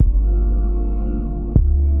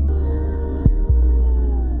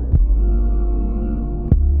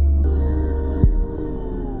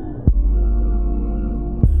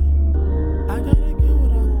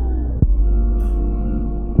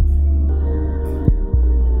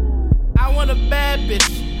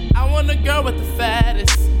bitch. I want a girl with the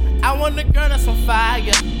fattest. I want a girl that's on fire.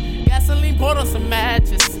 Gasoline poured on some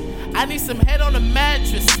matches. I need some head on the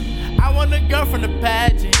mattress. I want a girl from the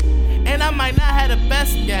pageant. And I might not have the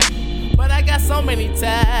best game, but I got so many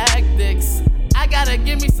tactics. I gotta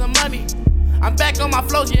give me some money. I'm back on my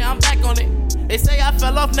flows, yeah, I'm back on it. They say I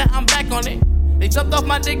fell off, now I'm back on it. They jumped off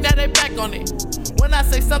my dick, now they back on it. When I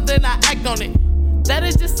say something, I act on it. That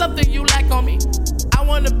is just something you lack on me. I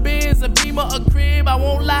want a Benz, a Beamer, a crib. I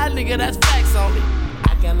won't lie, nigga, that's facts only.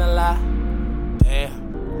 I cannot lie,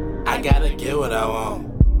 damn. I gotta get what I want.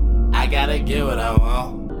 I gotta get what I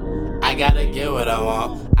want. I gotta get what I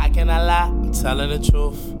want. I cannot lie, I'm telling the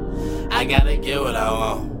truth. I gotta get what I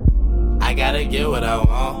want. I gotta get what I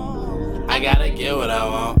want. I gotta get what I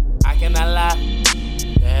want. I cannot lie,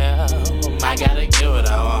 damn. I gotta get what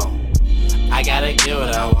I want. I gotta get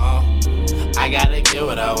what I want. I gotta get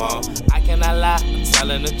what I want. I cannot lie, I'm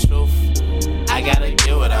telling the truth. I gotta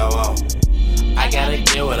get what I want. I gotta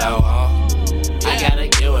get what I want. I gotta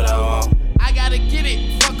get what I want. I gotta get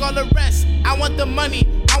it, fuck all the rest. I want the money,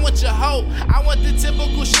 I want your hoe. I want the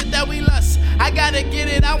typical shit that we lust. I gotta get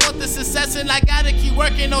it, I want the success, and I gotta keep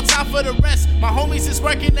working, no time for the rest. My homies is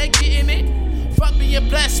working, they getting it. Fuck being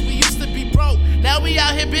blessed, we used to be broke. Now we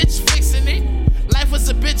out here, bitch, fixing it. Life was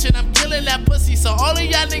a bitch and I'm killing that pussy, so all of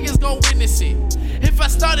y'all niggas gon' witness it. If I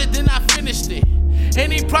started, then I finished it.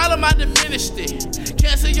 Any problem, I diminished it.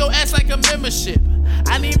 Cancel your ass like a membership.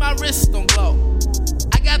 I need my wrist on glow.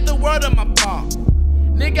 I got the word on my palm.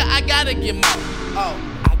 Nigga, I gotta get more. Oh,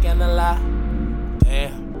 I cannot lie.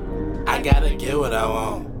 Damn, I gotta get what I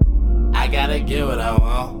want. I gotta get what I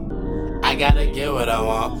want. I gotta get what I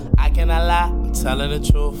want. I cannot lie, I'm telling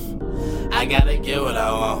the truth. I gotta get what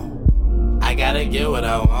I want. I gotta get what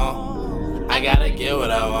I want. I gotta get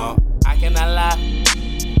what I want. I cannot lie.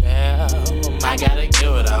 Damn, I gotta get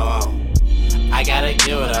what I want. I gotta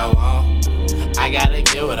get what I want. I gotta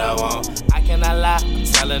get what I want. I cannot lie, I'm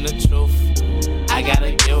telling the truth. I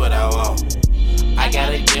gotta get what I want. I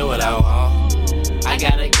gotta get what I want. I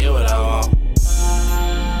gotta get what I want.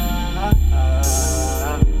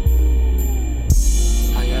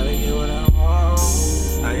 I gotta get what I want.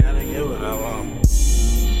 I gotta get what I want.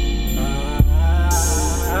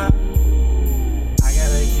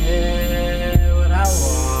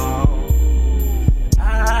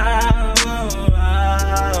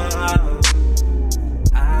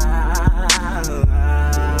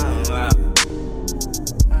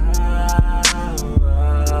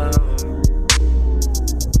 I gotta get what I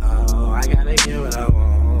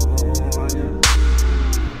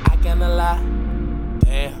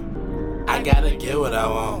want. I gotta get what I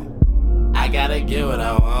want. I gotta get what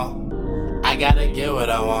I want. I gotta get what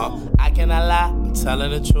I want. I cannot lie, I'm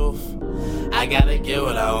telling the truth. I gotta get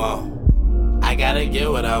what I want. I gotta get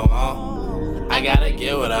what I want. I gotta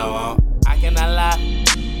get what I want. I cannot lie.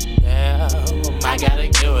 Damn, I gotta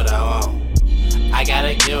get what I want. I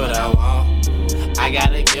gotta get what I want. I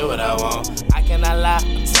gotta get what I want. I cannot lie,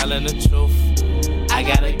 I'm telling the truth. I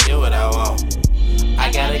gotta get what I want.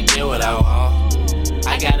 I gotta get what I want.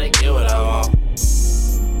 I gotta get what I want.